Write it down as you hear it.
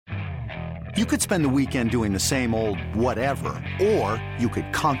You could spend the weekend doing the same old whatever, or you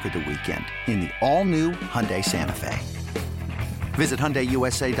could conquer the weekend in the all-new Hyundai Santa Fe. Visit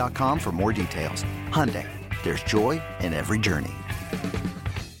HyundaiUSA.com for more details. Hyundai, there's joy in every journey.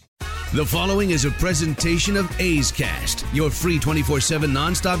 The following is a presentation of A's Cast, your free 24/7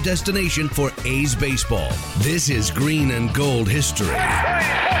 nonstop destination for A's baseball. This is Green and Gold history.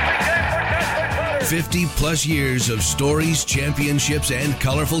 50-plus years of stories, championships, and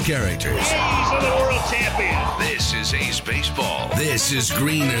colorful characters. A's are the world champions. This is A's baseball. This is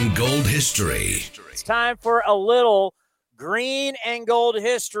Green and Gold history. It's time for a little Green and Gold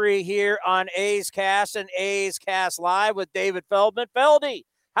history here on A's Cast and A's Cast Live with David Feldman. Feldy,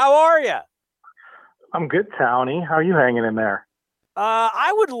 how are you? I'm good, Townie. How are you hanging in there?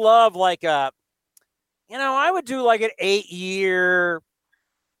 I would love I would do like an 8-year,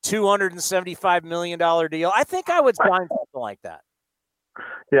 $275 million deal. I think I would sign something like that.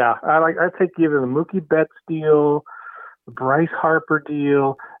 Yeah, I'd take either the Mookie Betts deal, the Bryce Harper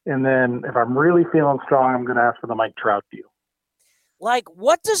deal, and then if I'm really feeling strong, I'm going to ask for the Mike Trout deal. Like,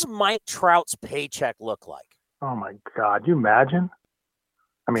 what does Mike Trout's paycheck look like? Oh, my God. You imagine?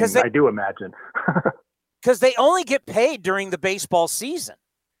 I mean, I do imagine. Because they only get paid during the baseball season.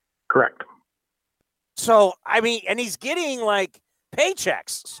 Correct. So, I mean, and he's getting, like,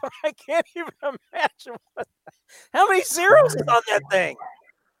 paychecks. So I can't even imagine how many zeros is on that thing.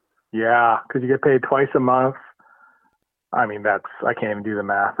 Yeah, because you get paid twice a month. I mean, I can't even do the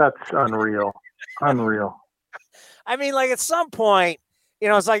math. That's unreal. Unreal. I mean, like, at some point,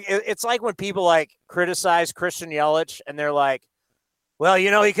 it's like when people like criticize Christian Yelich and they're like, well,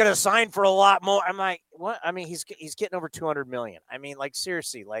 he could have signed for a lot more. I'm like, what? I mean, he's getting over $200 million. I mean, like,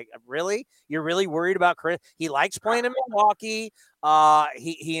 seriously, like, really? You're really worried about Chris? He likes playing in Milwaukee.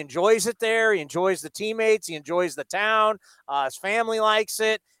 He enjoys it there. He enjoys the teammates. He enjoys the town. His family likes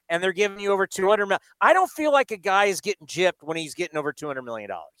it, and they're giving you over $200 million. I don't feel like a guy is getting gypped when he's getting over $200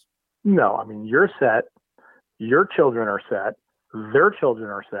 million. No, I mean, you're set. Your children are set. Their children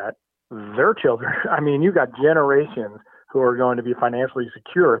are set. Their children. I mean, you got generations who are going to be financially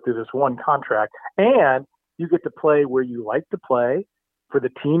secure through this one contract. And you get to play where you like to play for the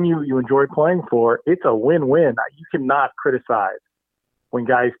team you enjoy playing for. It's a win-win. You cannot criticize when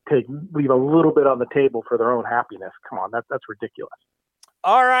guys leave a little bit on the table for their own happiness. Come on, that's ridiculous.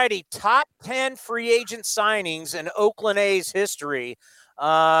 All righty, top 10 free agent signings in Oakland A's history.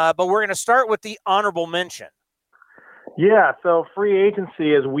 But we're going to start with the honorable mention. Yeah, so free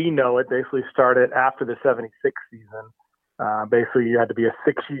agency as we know it basically started after the 76 season. Basically, you had to be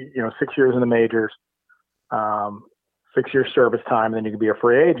 6 years in the majors, 6-year service time, and then you could be a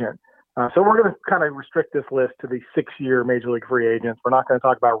free agent. So we're going to kind of restrict this list to the 6-year major league free agents. We're not going to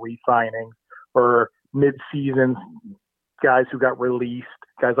talk about re-signings or mid-season guys who got released,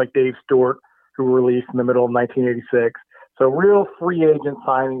 guys like Dave Stewart who were released in the middle of 1986. So real free agent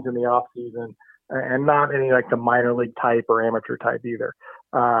signings in the offseason and not any like the minor league type or amateur type either.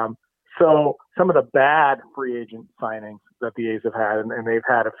 So some of the bad free agent signings that the A's have had, and they've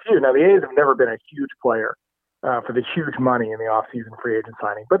had a few. Now, the A's have never been a huge player for the huge money in the offseason free agent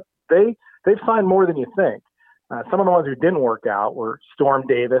signing, but they've signed more than you think. Some of the ones who didn't work out were Storm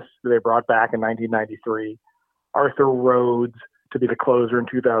Davis, who they brought back in 1993, Arthur Rhodes to be the closer in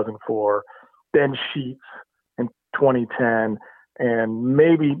 2004, Ben Sheets in 2010, and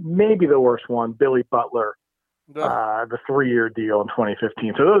maybe the worst one, Billy Butler, the 3-year deal in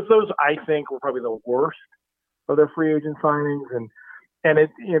 2015. So those I think were probably the worst of their free agent signings, and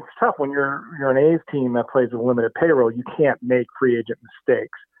it's tough when you're an A's team that plays with limited payroll. You can't make free agent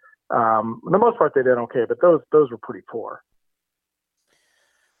mistakes. For the most part, they did okay, but those were pretty poor.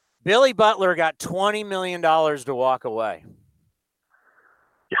 Billy Butler got $20 million to walk away.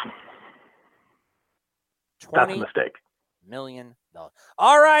 Yeah, that's a mistake. $20 million.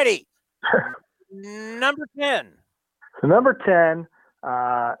 All righty. Number 10. So number 10,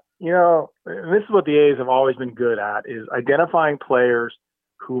 this is what the A's have always been good at, is identifying players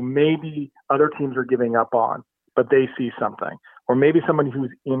who maybe other teams are giving up on, but they see something. Or maybe somebody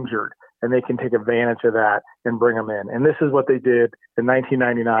who's injured, and they can take advantage of that and bring them in. And this is what they did in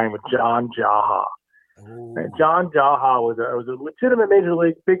 1999 with John Jaha. John Jaha was a legitimate major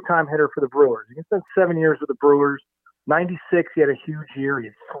league big-time hitter for the Brewers. He spent 7 years with the Brewers. 96, he had a huge year. He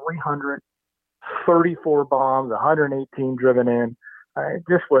had 334 bombs, 118 driven in.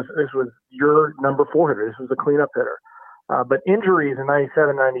 This was your number 4 hitter. This was a cleanup hitter. But injuries in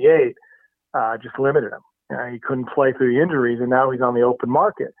 97, 98 just limited him. He couldn't play through the injuries, and now he's on the open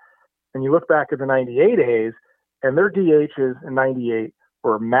market. And you look back at the 98 A's, and their DHs in 98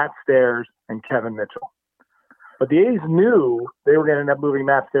 were Matt Stairs and Kevin Mitchell. But the A's knew they were going to end up moving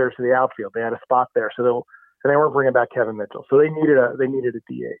Matt Stairs to the outfield. They had a spot there, so they weren't bringing back Kevin Mitchell. So they needed a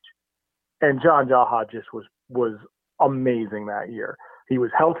DH. And John Jaha just was amazing that year. He was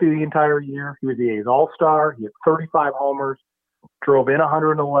healthy the entire year. He was the A's All-Star. He had 35 homers, drove in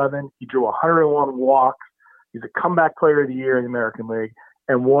 111. He drew 101 walks. He's a comeback player of the year in the American League.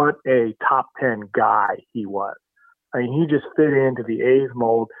 And what a top 10 guy he was. I mean, he just fit into the A's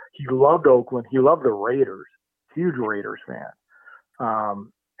mold. He loved Oakland. He loved the Raiders. Huge Raiders fan.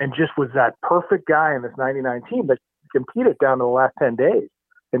 And just was that perfect guy in this 99 team that competed down to the last 10 days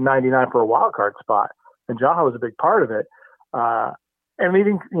in 99 for a wild card spot. And Jaha was a big part of it. And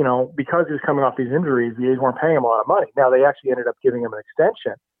even, because he was coming off these injuries, the A's weren't paying him a lot of money. Now, they actually ended up giving him an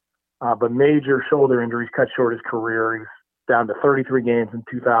extension. But major shoulder injuries cut short his career. He was down to 33 games in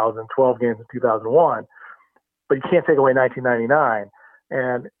 2000, 12 games in 2001. But you can't take away 1999.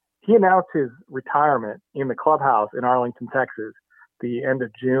 And he announced his retirement in the clubhouse in Arlington, Texas, the end of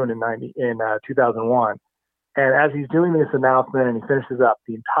June in 2001. And as he's doing this announcement and he finishes up,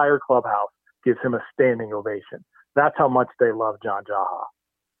 the entire clubhouse gives him a standing ovation. That's how much they love John Jaha.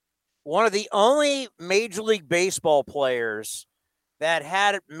 One of the only Major League Baseball players that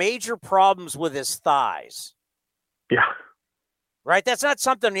had major problems with his thighs. Yeah. Right? That's not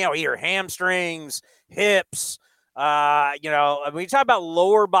something, here, hamstrings, hips, when you talk about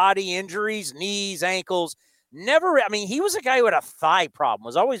lower body injuries, knees, ankles, he was a guy who had a thigh problem. It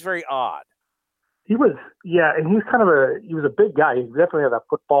was always very odd. He was, and he was a big guy. He definitely had a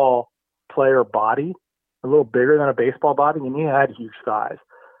football player body, a little bigger than a baseball body, and he had huge thighs.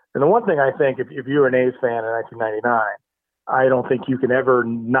 And the one thing I think, if you were an A's fan in 1999, I don't think you can ever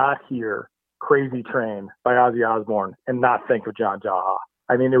not hear Crazy Train by Ozzy Osbourne and not think of John Jaha.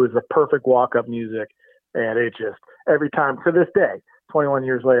 I mean, it was the perfect walk-up music, and it just, every time, to this day, 21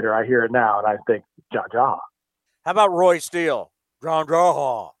 years later, I hear it now, and I think John Jaha. How about Roy Steele? John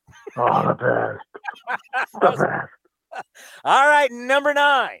Jaha. Oh, the best. The best. All right, number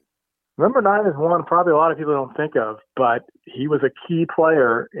 9. Number 9 is one probably a lot of people don't think of, but he was a key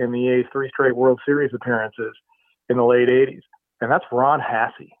player in the A's 3 straight World Series appearances in the late 80s, and that's Ron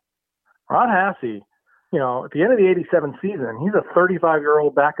Hassey. Ron Hassey, at the end of the 87 season, he's a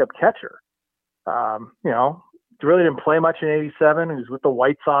 35-year-old backup catcher. Really didn't play much in 87. He was with the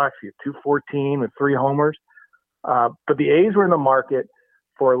White Sox. He had 214 with 3 homers. But the A's were in the market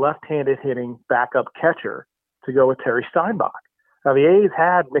for a left-handed hitting backup catcher to go with Terry Steinbach. Now, the A's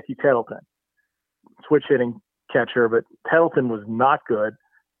had Mickey Tettleton, switch hitting catcher, but Tettleton was not good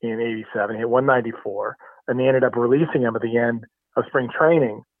in 87. He hit 194, and they ended up releasing him at the end of spring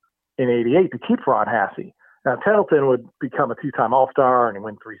training in 88 to keep Ron Hassey. Now, Tettleton would become a 2-time All-Star, and he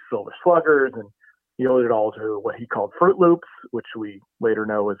won 3 Silver Sluggers, and he owed it all to what he called Fruit Loops, which we later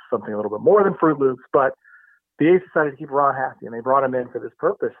know was something a little bit more than Fruit Loops. But the A's decided to keep Ron Hassey, and they brought him in for this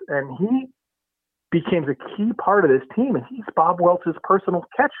purpose. And he became a key part of this team, and he's Bob Welch's personal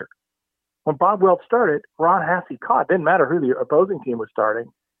catcher. When Bob Welch started, Ron Hassey caught. Didn't matter who the opposing team was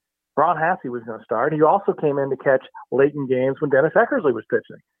starting. Ron Hassey was going to start. He also came in to catch late in games when Dennis Eckersley was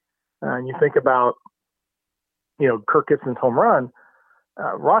pitching. And you think about, Kirk Gibson's home run,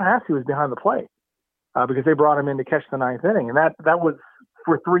 Ron Hassey was behind the plate because they brought him in to catch the 9th inning. And that was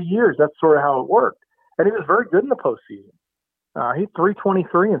for 3 years. That's sort of how it worked. And he was very good in the postseason. He had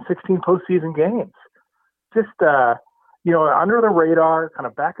 323 in 16 postseason games. Just, under the radar kind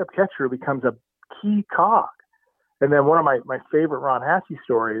of backup catcher becomes a key cog. And then one of my favorite Ron Hassey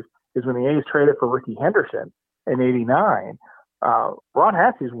stories is when the A's traded for Rickey Henderson in 89. Ron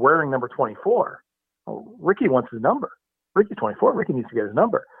Hassey's wearing number 24. Well, Rickey wants his number. Rickey's 24. Rickey needs to get his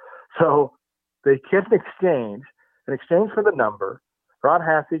number. So they get an exchange. In exchange for the number, Ron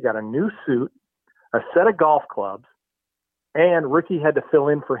Hassey got a new suit, a set of golf clubs, and Rickey had to fill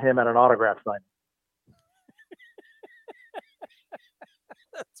in for him at an autograph signing.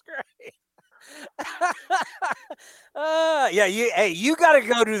 That's great. You got to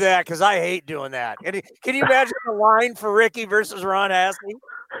go do that because I hate doing that. Can you imagine the line for Rickey versus Ron Hassey?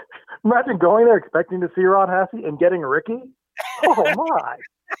 Imagine going there expecting to see Ron Hassey and getting Rickey. Oh my!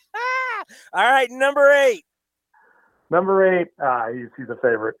 All right, number 8. Number 8, he's a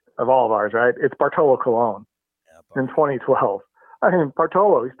favorite of all of ours, right? It's Bartolo Colon in 2012. I mean,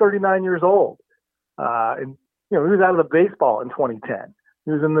 Bartolo, he's 39 years old. And, he was out of the baseball in 2010.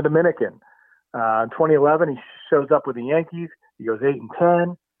 He was in the Dominican. In 2011, he shows up with the Yankees. He goes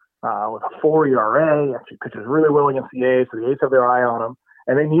 8-10 with a 4 ERA. Actually pitches really well against the A's, so the A's have their eye on him.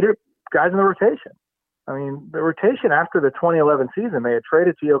 And they needed guys in the rotation. I mean, the rotation after the 2011 season, they had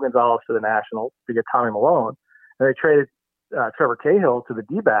traded Gio Gonzalez to the Nationals to get Tommy Milone, and they traded Trevor Cahill to the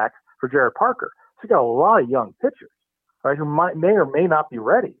D-backs for Jared Parker. So you got a lot of young pitchers, right, who may or may not be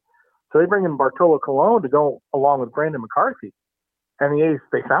ready. So they bring in Bartolo Colon to go along with Brandon McCarthy. And the A's,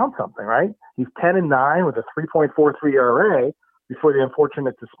 they found something, right? He's 10-9 with a 3.43 ERA before the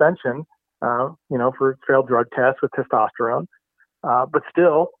unfortunate suspension, for failed drug tests with testosterone. But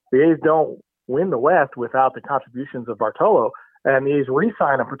still, the A's don't win the West without the contributions of Bartolo. And the A's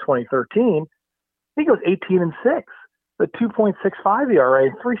re-sign him for 2013. He goes 18-6, the 2.65 ERA,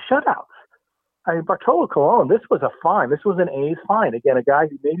 and 3 shutouts. I mean, Bartolo Colon, this was a find. This was an A's find. Again, a guy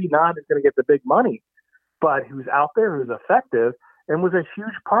who maybe not is going to get the big money, but who's out there, who's effective, and was a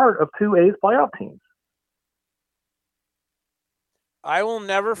huge part of 2 A's playoff teams. I will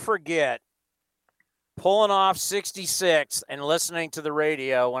never forget pulling off 66 and listening to the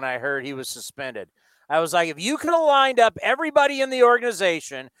radio when I heard he was suspended. I was like, if you could have lined up everybody in the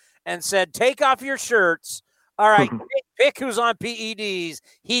organization and said, take off your shirts, all right, pick who's on PEDs,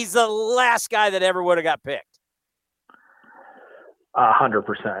 he's the last guy that ever would have got picked.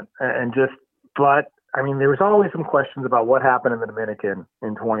 100%. But I mean, there was always some questions about what happened in the Dominican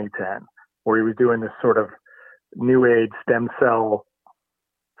in 2010, where he was doing this sort of new age stem cell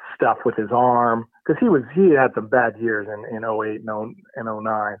stuff with his arm, because he had some bad years in 08 and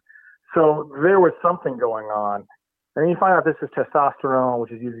 09. So there was something going on. And then you find out this is testosterone,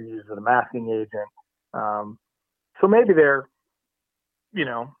 which is usually used as a masking agent. So maybe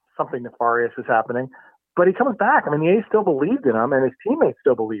something nefarious is happening. But he comes back. I mean, the A's still believed in him, and his teammates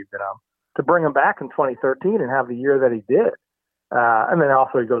still believed in him to bring him back in 2013 and have the year that he did. And then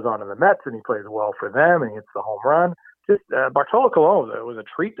also he goes on to the Mets, and he plays well for them, and he hits the home run. Just Bartolo Colon was a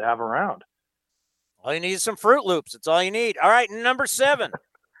treat to have around. All you need is some Fruit Loops. That's all you need. All right, number 7.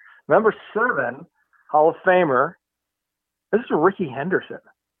 Number 7, Hall of Famer. This is Rickey Henderson.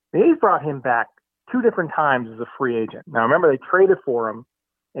 The A's brought him back 2 different times as a free agent. Now, remember, they traded for him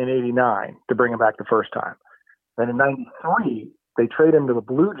in 89 to bring him back the first time. Then in 93, they trade him to the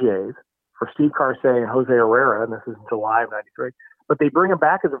Blue Jays for Steve Carsey and Jose Herrera, and this is in July of 93. But they bring him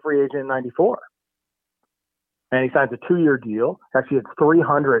back as a free agent in 94. And he signs a 2-year deal. Actually, it's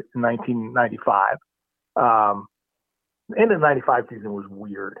 300 in 1995. And the 95 season was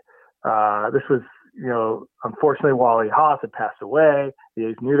weird. This was, unfortunately, Wally Haas had passed away. The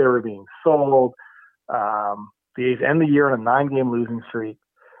A's knew they were being sold. The A's end the year on a 9-game losing streak.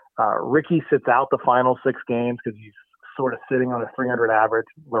 Rickey sits out the final 6 games because he's sort of sitting on a 300 average.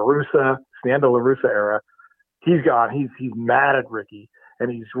 LaRussa, it's the end of LaRussa era. He's gone. He's mad at Rickey,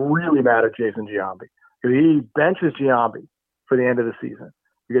 and he's really mad at Jason Giambi. He benches Giambi for the end of the season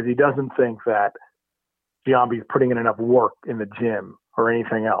because he doesn't think that Giambi's putting in enough work in the gym or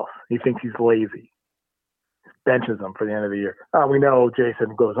anything else. He thinks he's lazy. He benches him for the end of the year. We know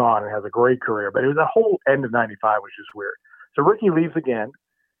Jason goes on and has a great career, but it was the whole end of 95 was just weird. So Rickey leaves again,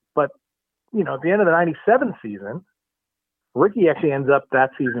 but at the end of the 97 season, Rickey actually ends up that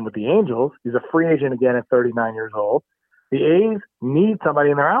season with the Angels. He's a free agent again at 39 years old. The A's need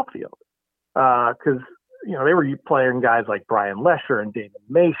somebody in their outfield because they were playing guys like Brian Lesher and David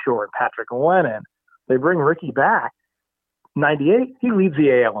Mayshore and Patrick Lennon. They bring Rickey back. 98, he leads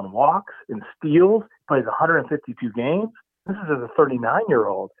the AL in walks, in steals, plays 152 games. This is as a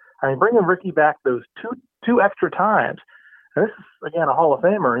 39-year-old. I mean, bringing Rickey back those two extra times. And this is, again, a Hall of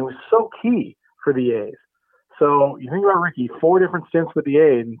Famer, and he was so key for the A's. So you think about Rickey, 4 different stints with the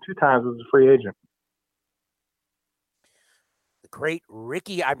A's, and 2 times as a free agent. The great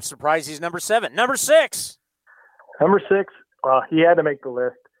Rickey. I'm surprised he's number 7. Number 6. Number 6, well, he had to make the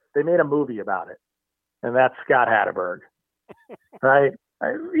list. They made a movie about it, and that's Scott Hatteberg. Right?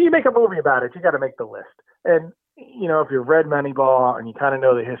 You make a movie about it, you got to make the list. And, if you've read Moneyball and you kind of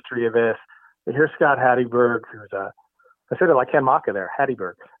know the history of this, here's Scott Hatteberg, who's I said it like Ken Maka there,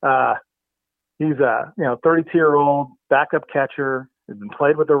 Hatteberg. He's a 32-year-old backup catcher. He's been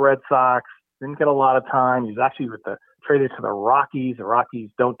played with the Red Sox. Didn't get a lot of time. He's actually traded to the Rockies. The Rockies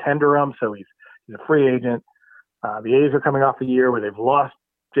don't tender him, so he's a free agent. The A's are coming off a year where they've lost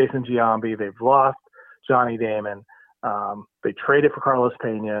Jason Giambi. They've lost Johnny Damon. They traded for Carlos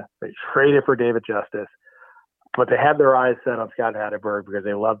Pena. They traded for David Justice. But they had their eyes set on Scott Hatteberg because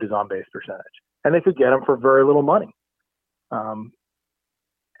they loved his on-base percentage. And they could get him for very little money. And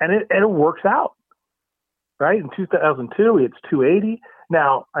it works out, right? In 2002, it's 280.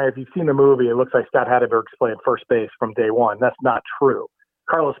 Now, if you've seen the movie, it looks like Scott Hatteberg's playing first base from day one. That's not true.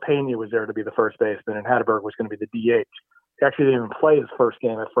 Carlos Pena was there to be the first baseman, and Hatteberg was going to be the DH. He actually didn't even play his first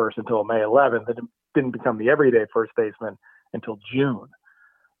game at first until May 11th. It didn't become the everyday first baseman until June.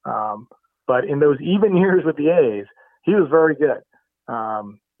 But in those even years with the A's, he was very good.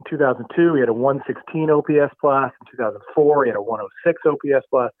 In 2002, he had a 116 OPS plus. In 2004, he had a 106 OPS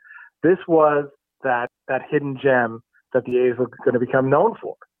plus. This was that hidden gem that the A's were going to become known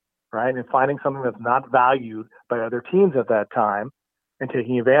for, right? And finding something that's not valued by other teams at that time and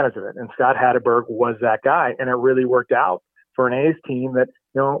taking advantage of it. And Scott Hatteberg was that guy, and it really worked out for an A's team that,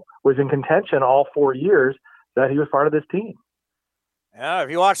 was in contention all 4 years that he was part of this team. Yeah, if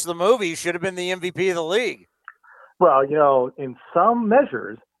you watch the movie, he should have been the MVP of the league. Well, in some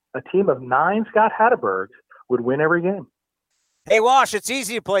measures, a team of 9 Scott Hattebergs would win every game. Hey, Wash, it's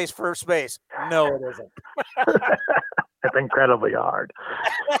easy to place first base. No, it isn't. It's incredibly hard.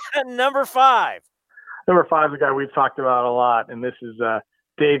 Number 5. Number 5 is a guy we've talked about a lot, and this is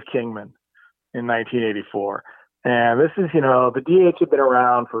Dave Kingman in 1984. And this is, the DH had been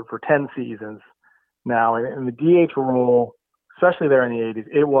around for 10 seasons now, and the DH role, especially there in the 80s,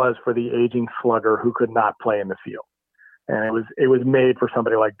 it was for the aging slugger who could not play in the field. And it was made for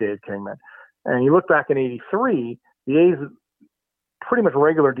somebody like Dave Kingman. And you look back in 83, the A's pretty much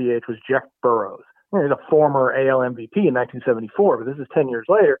regular DH was Jeff Burroughs. He's a former AL MVP in 1974, but this is 10 years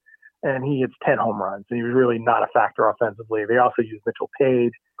later, and he hits 10 home runs, and he was really not a factor offensively. They also used Mitchell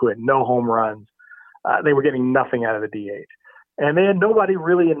Page, who had no home runs. They were getting nothing out of the DH. And they had nobody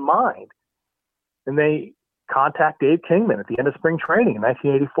really in mind. And they contact Dave Kingman at the end of spring training in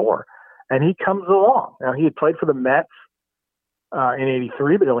 1984, and he comes along. Now, he had played for the Mets in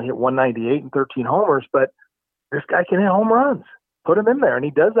 83, but he only hit 198 and 13 homers, but this guy can hit home runs. Put him in there, and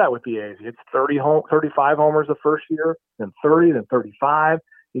he does that with the A's. He hits 35 homers the first year, then 30, then 35.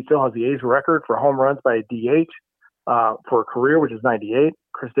 He still has the A's record for home runs by a DH for a career, which is 98.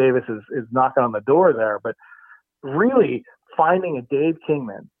 Chris Davis is knocking on the door there, but really finding a Dave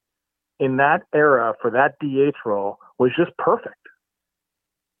Kingman in that era for that DH role was just perfect.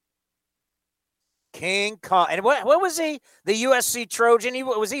 King Kong. And what was he? The USC Trojan?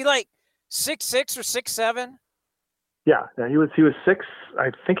 Was he like 6'6" or 6'7"? Yeah, he was 6. I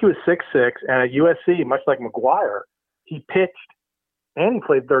think he was 6'6", and at USC, much like McGuire, he pitched and he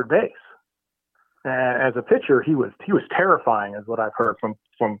played third base. And as a pitcher, he was terrifying, is what I've heard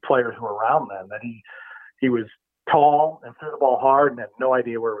from players who were around then. That he was tall and threw the ball hard and had no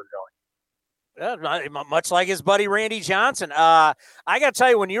idea where it was going. Yeah, much like his buddy Randy Johnson. I got to tell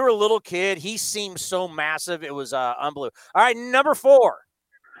you, when you were a little kid, he seemed so massive. It was unbelievable. All right, number 4.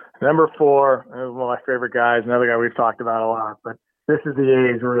 Number 4, one of my favorite guys, another guy we've talked about a lot, but this is the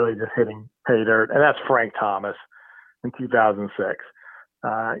A's really just hitting pay dirt, and that's Frank Thomas in 2006.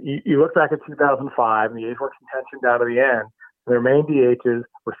 You look back at 2005, and the A's were in contention down to the end. Their main DHs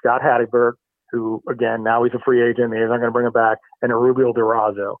were Scott Hatteberg, who, again, now he's a free agent. The A's aren't going to bring him back, and Rubio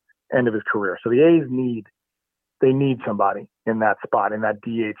Durazo, end of his career. So the A's need somebody in that spot, in that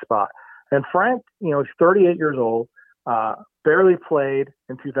DH spot. And Frank, he's 38 years old, barely played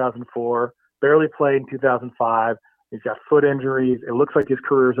in 2004, barely played in 2005. He's got foot injuries. It looks like his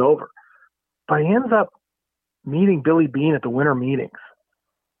career is over. But he ends up meeting Billy Beane at the winter meetings,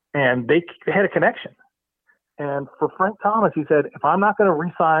 and they had a connection. And for Frank Thomas, he said, if I'm not going to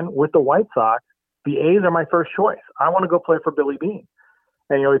re-sign with the White Sox, the A's are my first choice. I want to go play for Billy Beane.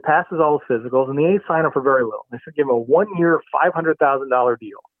 And, he passes all the physicals, and the A's sign him for very little. They should give him a 1-year, $500,000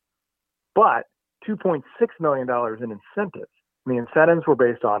 deal, but $2.6 million in incentives. And the incentives were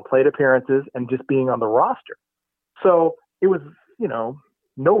based on plate appearances and just being on the roster. So it was,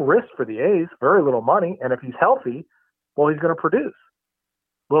 no risk for the A's, very little money. And if he's healthy, well, he's going to produce.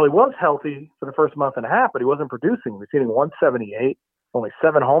 Well, he was healthy for the first month and a half, but he wasn't producing. He was hitting 178, only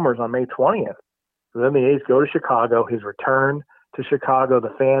 7 homers on May 20th. So then the A's go to Chicago. His return to Chicago,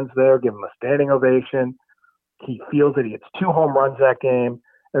 the fans there give him a standing ovation. He feels that he hits 2 home runs that game.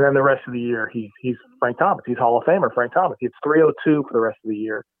 And then the rest of the year, he's Frank Thomas. He's Hall of Famer Frank Thomas. He hits 302 for the rest of the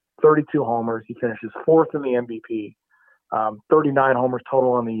year, 32 homers. He finishes 4th in the MVP, 39 homers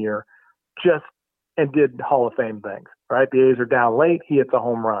total on the year, and did Hall of Fame things, right? The A's are down late. He hits a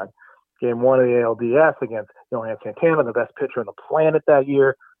home run. Game 1 of the ALDS against Johan Santana, the best pitcher on the planet that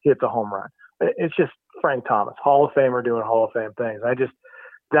year. He hits a home run. It's just Frank Thomas, Hall of Famer doing Hall of Fame things.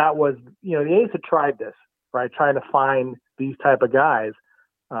 That was, the A's had tried this, right? Trying to find these type of guys.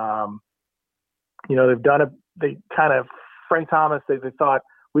 They've done it. They kind of, Frank Thomas, they thought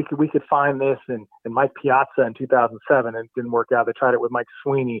we could find this and Mike Piazza in 2007, and it didn't work out. They tried it with Mike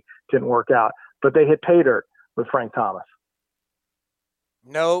Sweeney, didn't work out, but they hit pay dirt with Frank Thomas.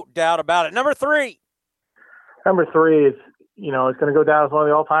 No doubt about it. Number 3. Number 3 is, it's going to go down as one of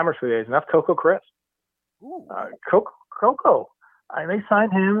the all-timers for the A's, and that's Coco Crisp. Coco. They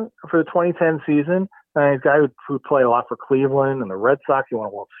signed him for the 2010 season. He's a guy who played a lot for Cleveland and the Red Sox. He won a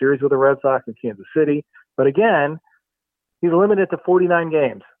World Series with the Red Sox in Kansas City. But again, he's limited to 49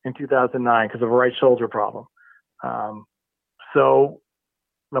 games in 2009 because of a right shoulder problem. So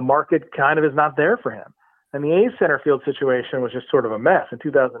the market kind of is not there for him. And the A's center field situation was just sort of a mess. In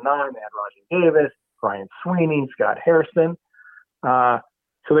 2009, they had Roger Davis, Ryan Sweeney, Scott Hairston.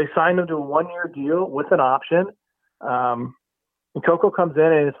 So they signed him to a 1-year deal with an option. And Coco comes in,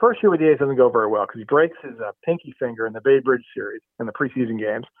 and his first year with the A's doesn't go very well because he breaks his pinky finger in the Bay Bridge series in the preseason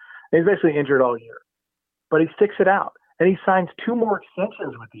games. And he's basically injured all year. But he sticks it out, and he signs 2 more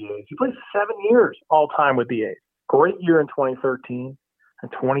extensions with the A's. He plays 7 years all-time with the A's. Great year in 2013,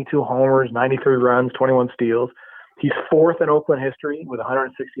 and 22 homers, 93 runs, 21 steals. He's 4th in Oakland history with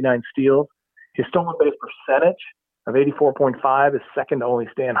 169 steals. His stolen base percentage of 84.5 is second to only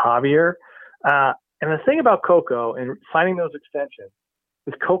Stan Javier. And the thing about Coco and signing those extensions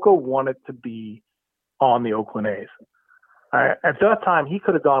is Coco wanted to be on the Oakland A's. At that time, he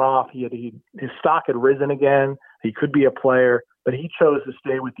could have gone off. His stock had risen again. He could be a player, but he chose to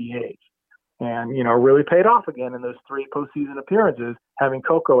stay with the A's. And, really paid off again in those 3 postseason appearances, having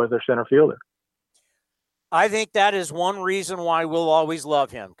Coco as their center fielder. I think that is one reason why we'll always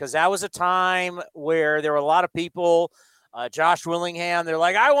love him, because that was a time where there were a lot of people, Josh Willingham, they're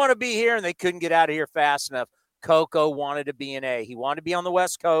like, I want to be here, and they couldn't get out of here fast enough. Coco wanted to be an A. He wanted to be on the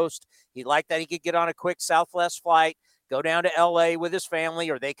West Coast. He liked that he could get on a quick Southwest flight, go down to L.A. with his family,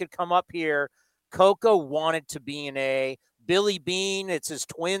 or they could come up here. Coco wanted to be an A. Billy Beane, it's his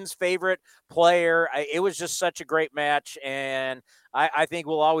Twins' favorite player. It was just such a great match, and I think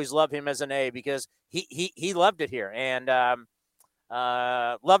we'll always love him as an A because he loved it here and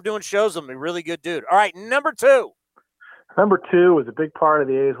loved doing shows with him. A really good dude. All right, number 2. Number 2 was a big part of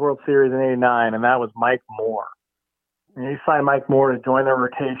the A's World Series in '89, and that was Mike Moore. And he signed Mike Moore to join the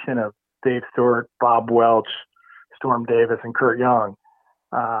rotation of Dave Stewart, Bob Welch, Storm Davis, and Kurt Young.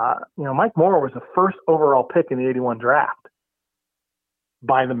 Mike Moore was the first overall pick in the '81 draft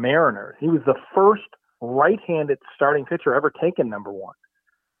by the Mariners. He was the first right-handed starting pitcher ever taken number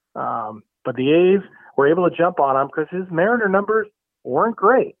 1. But the A's were able to jump on him because his Mariner numbers weren't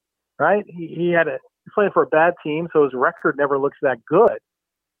great, right? He played for a bad team, so his record never looks that good.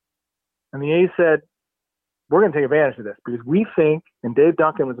 And the A's said, we're going to take advantage of this because we think, and Dave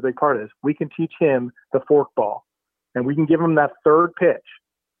Duncan was a big part of this, we can teach him the forkball. And we can give him that 3rd pitch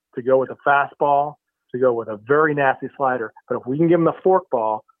to go with a fastball, to go with a very nasty slider. But if we can give him the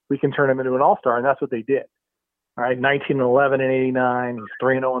forkball, we can turn him into an all-star, and that's what they did. All right, 1911 and '89, he's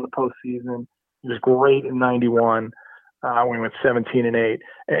 3-0 in the postseason. He was great in '91 when he went 17-8.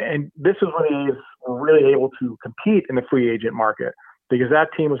 And this is when the A's were really able to compete in the free agent market because that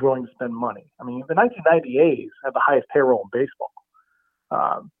team was willing to spend money. I mean, the 1990 A's had the highest payroll in baseball.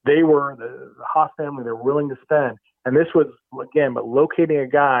 They were, the Haas family, they were willing to spend. And this was, again, but locating a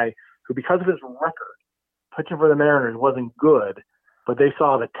guy who, because of his record, pitching for the Mariners wasn't good, but they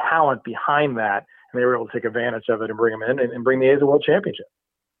saw the talent behind that, and they were able to take advantage of it and bring him in and bring the A's a world championship.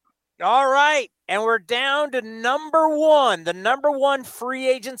 All right, and we're down to number 1, the number 1 free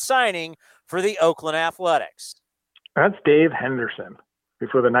agent signing for the Oakland Athletics. That's Dave Henderson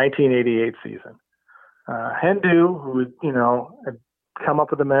before the 1988 season. Hendu, who had come up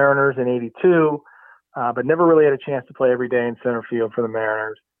with the Mariners in '82, but never really had a chance to play every day in center field for the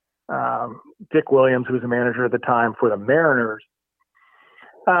Mariners. Dick Williams, who was the manager at the time for the Mariners,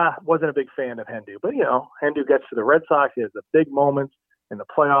 wasn't a big fan of Hendu. But, Hendu gets to the Red Sox. He has the big moments in the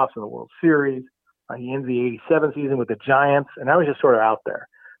playoffs and the World Series. He ends the '87 season with the Giants, and now he's just sort of out there.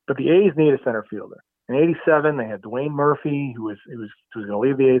 But the A's need a center fielder. In '87, they had Dwayne Murphy, who was going to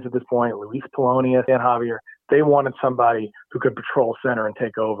leave the A's at this point, Luis Polonia, Stan Javier. They wanted somebody who could patrol center and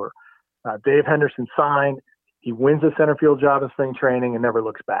take over. Dave Henderson signed. He wins the center field job in spring training and never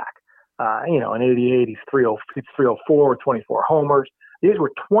looks back. In '88, he's 304 with 24 homers. The A's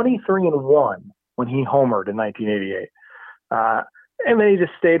were 23-1 when he homered in 1988. And then he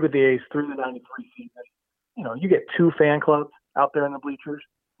just stayed with the A's through the '93 season. You get 2 fan clubs out there in the bleachers.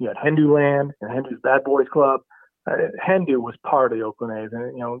 You had Hendu Land and Hendu's Bad Boys Club. Hendu was part of the Oakland A's. And,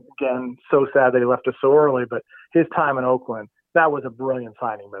 again, so sad that he left us so early, but his time in Oakland, that was a brilliant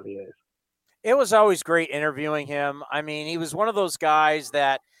signing by the A's. It was always great interviewing him. I mean, he was one of those guys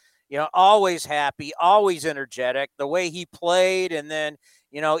that, always happy, always energetic, the way he played. And then,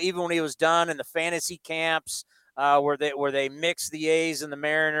 even when he was done in the fantasy camps where they mixed the A's and the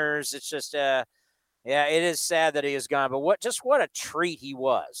Mariners, it's just, it is sad that he is gone. But what a treat he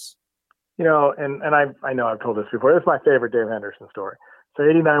was. And I know I've told this before. This is my favorite Dave Henderson story. So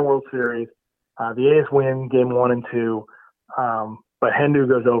 '89 World Series, the A's win game 1 and 2, but Hendu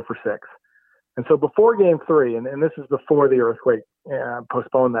goes 0 for 6. And so before game 3, and this is before the earthquake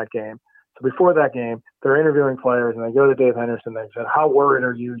postponed that game. So before that game, they're interviewing players, and they go to Dave Henderson. They said, "How worried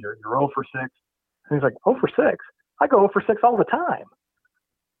are you? You're 0 for 6." And he's like, "0 for 6? I go 0 for 6 all the time."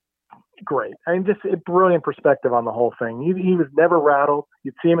 great. I mean, just a brilliant perspective on the whole thing. He was never rattled.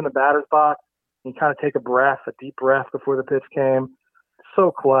 You'd see him in the batter's box, and he'd kind of take a deep breath before the pitch came.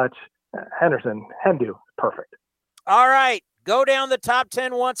 So clutch. Hendu, perfect. All right, go down the top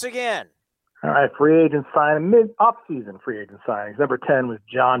 10 once again. All right, free agent signing, off-season free agent signings. Number 10 was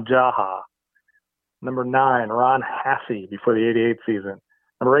John Jaha. Number 9, Ron Hassey before the 88 season.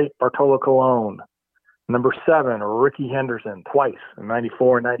 Number 8, Bartolo Colon. Number 7, Ricky Henderson, twice in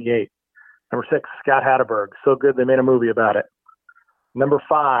 94 and 98. Number 6, Scott Hatteberg. So good they made a movie about it. Number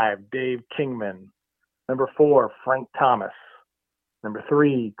 5, Dave Kingman. Number 4, Frank Thomas. Number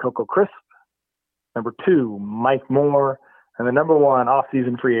 3, Coco Crisp. Number 2, Mike Moore. And the number 1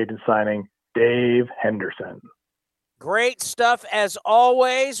 off-season free agent signing, Dave Henderson. Great stuff as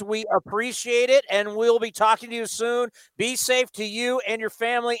always. We appreciate it, and we'll be talking to you soon. Be safe to you and your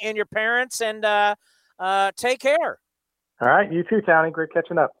family and your parents, and take care. All right, you too, Townie. Great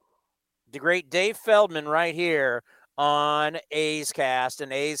catching up. The great Dave Feldman right here on A's Cast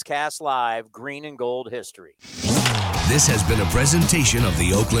and A's Cast Live, Green and Gold History. This has been a presentation of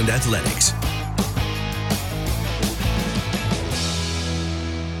the Oakland Athletics.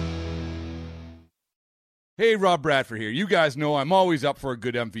 Hey, Rob Bradford here. You guys know I'm always up for a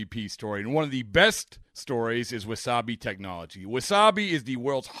good MVP story, and one of the best stories is Wasabi Technology. Wasabi is the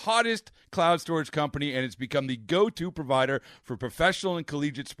world's hottest cloud storage company, and it's become the go-to provider for professional and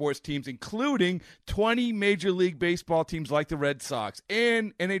collegiate sports teams, including 20 Major League Baseball teams like the Red Sox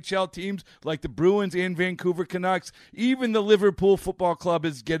and NHL teams like the Bruins and Vancouver Canucks. Even the Liverpool Football Club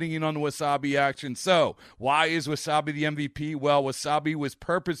is getting in on the Wasabi action. So, why is Wasabi the MVP? Well, Wasabi was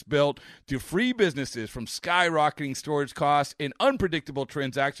purpose-built to free businesses from skyrocketing storage costs and unpredictable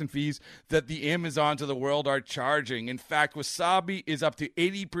transaction fees that the Amazons of the world are charging. In fact, Wasabi is up to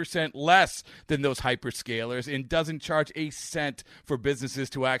 80% less than those hyperscalers and doesn't charge a cent for businesses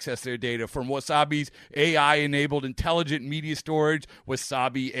to access their data. From Wasabi's AI-enabled intelligent media storage,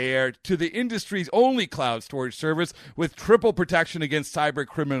 Wasabi Air, to the industry's only cloud storage service with triple protection against cyber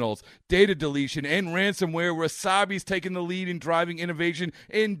criminals, data deletion, and ransomware, Wasabi's taken the lead in driving innovation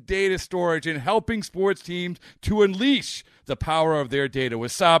in data storage and helping sports teams to unleash the power of their data.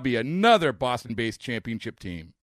 Wasabi, another Boston-based championship team.